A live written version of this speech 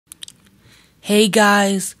Hey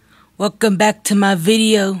guys, welcome back to my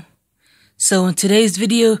video. So in today's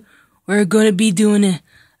video, we're going to be doing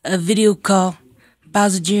a video called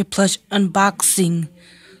Bowser Jr. Plush unboxing.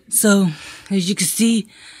 So as you can see,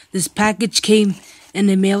 this package came in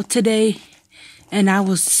the mail today and I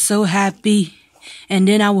was so happy. And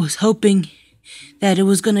then I was hoping that it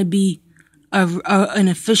was going to be an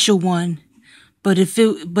official one. But if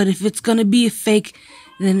it's going to be a fake,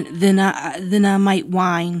 then I might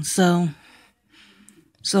whine. So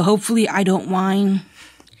hopefully I don't whine.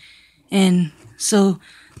 And so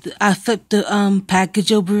I flipped the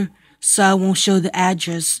package over so I won't show the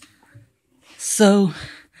address. So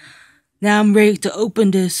now I'm ready to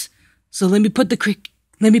open this. So let me put the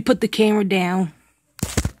camera down.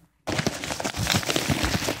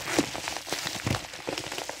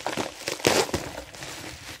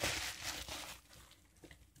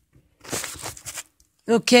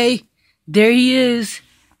 Okay, there he is.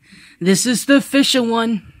 This is the official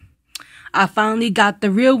one. I finally got the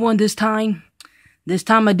real one this time. This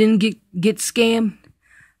time I didn't get scammed.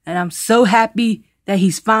 And I'm so happy that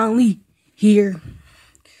he's finally here.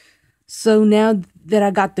 So now that I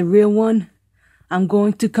got the real one, I'm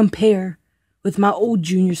going to compare with my old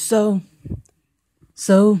junior. So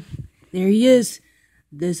there he is.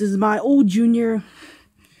 This is my old junior.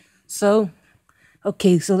 So,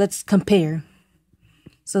 okay, so let's compare.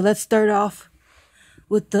 So let's start off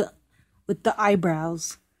with the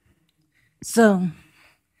eyebrows. So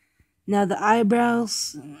now the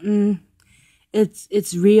eyebrows,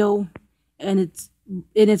 it's real and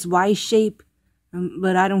it's Y shape,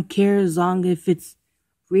 but I don't care as long if it's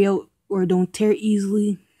real or don't tear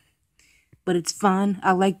easily. But it's fun.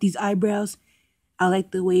 I like these eyebrows. I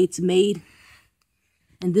like the way it's made.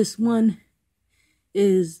 And this one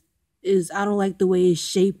is I don't like the way it's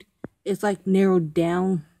shaped. It's like narrowed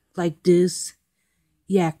down like this.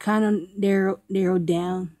 Yeah, kind of narrowed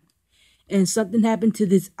down. And something happened to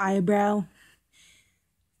this eyebrow.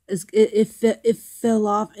 It fell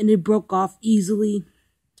off and it broke off easily.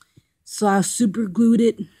 So I super glued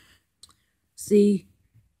it. See,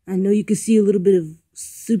 I know you can see a little bit of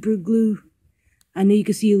super glue. I know you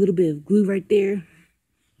can see a little bit of glue right there.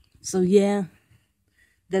 So yeah,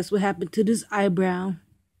 that's what happened to this eyebrow.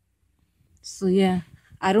 So yeah,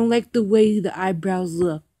 I don't like the way the eyebrows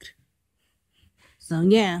looked. So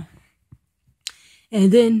yeah.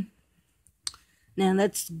 And then, now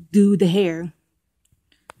let's do the hair.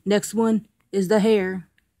 Next one is the hair.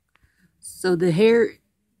 So the hair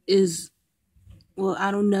is, well, I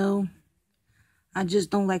don't know. I just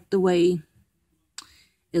don't like the way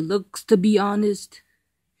it looks, to be honest.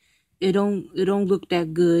 It don't look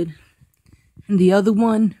that good. And the other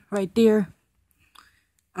one right there,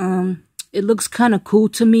 it looks kind of cool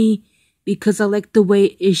to me because I like the way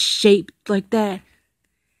it's shaped like that.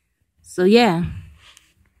 So yeah.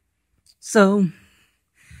 So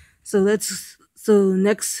the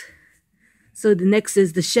next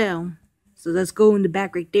is the shell. So let's go in the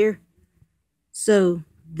back right there. So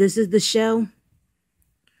this is the shell.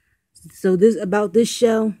 So this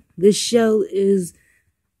shell is,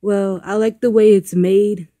 well, I like the way it's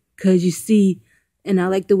made, cause you see, and I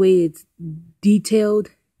like the way it's detailed.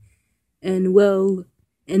 And well,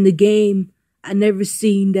 in the game, I never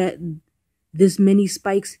seen that this many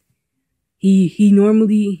spikes. He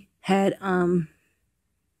normally had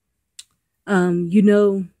you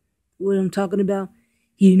know what I'm talking about.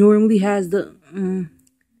 He normally has the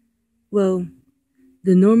well,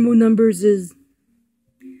 the normal numbers is,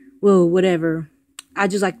 well, whatever. I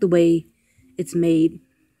just like the way it's made.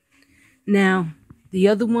 Now the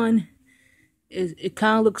other one is, it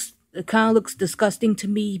kind of looks disgusting to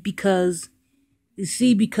me because, you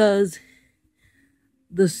see, because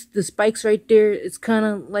the spikes right there, it's kind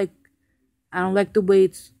of like, I don't like the way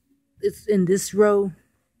it's in this row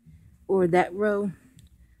or that row.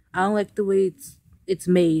 I don't like the way it's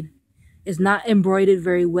made. It's not embroidered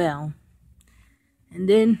very well. And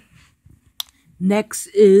then next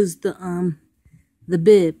is the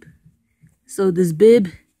bib. So this bib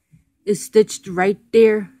is stitched right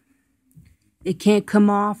there. It can't come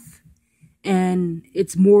off, and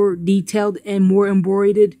it's more detailed and more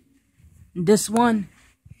embroidered. This one,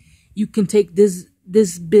 you can take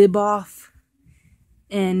this bib off,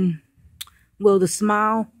 and well, the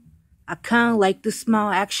smile, I kind of like the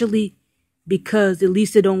smile actually, because at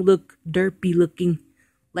least it don't look derpy looking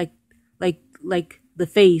like the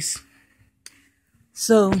face.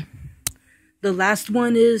 So the last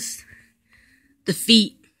one is the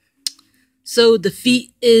feet. So the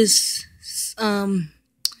feet is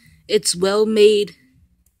it's well made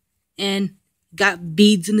and got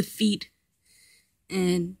beads in the feet,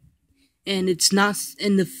 and and it's not,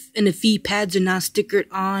 and the feet pads are not stickered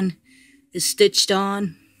on, it's stitched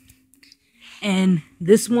on. And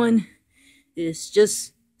this one is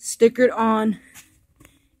just stickered on,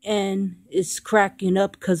 and it's cracking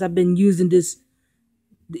up because I've been using this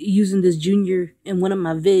Junior in one of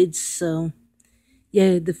my vids. So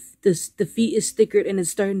yeah, the feet is stickered and it's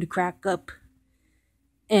starting to crack up.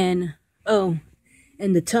 And oh,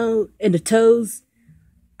 and the toes,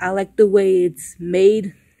 I like the way it's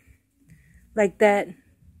made like that.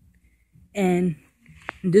 And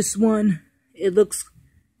this one, it looks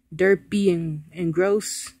derpy and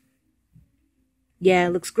gross. Yeah,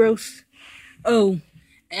 it looks gross. Oh,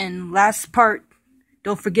 and last part,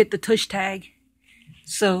 don't forget the tush tag.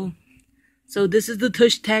 So this is the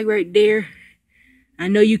tush tag right there. I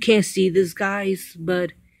know you can't see this, guys,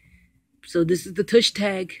 but so this is the tush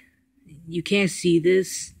tag. You can't see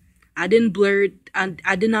this. I didn't blur it.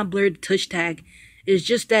 I did not blur the tush tag. It's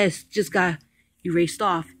just that it's just got erased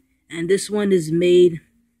off. And this one is made.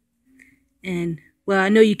 And well, I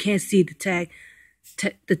know you can't see the tag.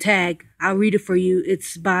 The tag. I'll read it for you.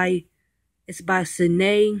 It's by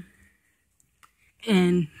Sine.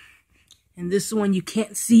 And this one you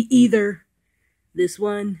can't see either. This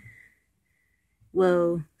one,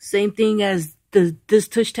 well, same thing as this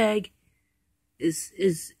tush tag.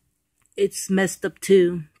 It's messed up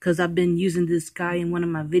too, because I've been using this guy in one of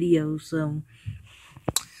my videos.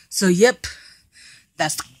 So yep,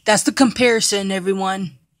 that's the comparison,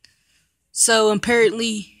 everyone. So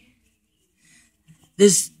apparently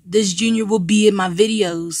this Junior will be in my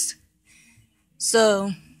videos.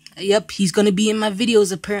 So yep, he's gonna be in my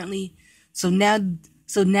videos apparently. So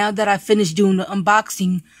now that I finished doing the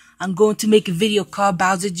unboxing, I'm going to make a video called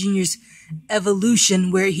Bowser Jr.'s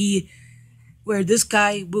Evolution, where this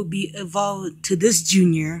guy will be evolved to this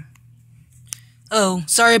Junior. Oh,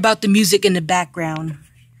 sorry about the music in the background.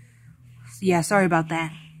 Yeah, sorry about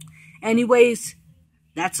that. Anyways,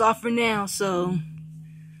 that's all for now, so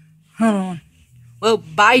hold on. Well,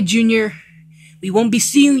 bye, Junior. We won't be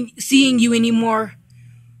seeing you anymore.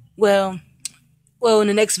 Well, in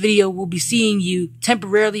the next video, we'll be seeing you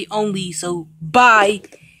temporarily only, so bye.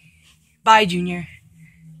 Bye, Junior.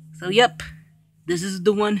 So, yep, this is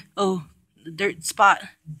the one. Oh, the dirt spot.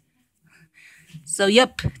 So,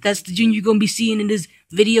 yep, that's the Junior you're going to be seeing in his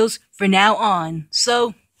videos from now on.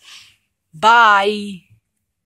 So, bye.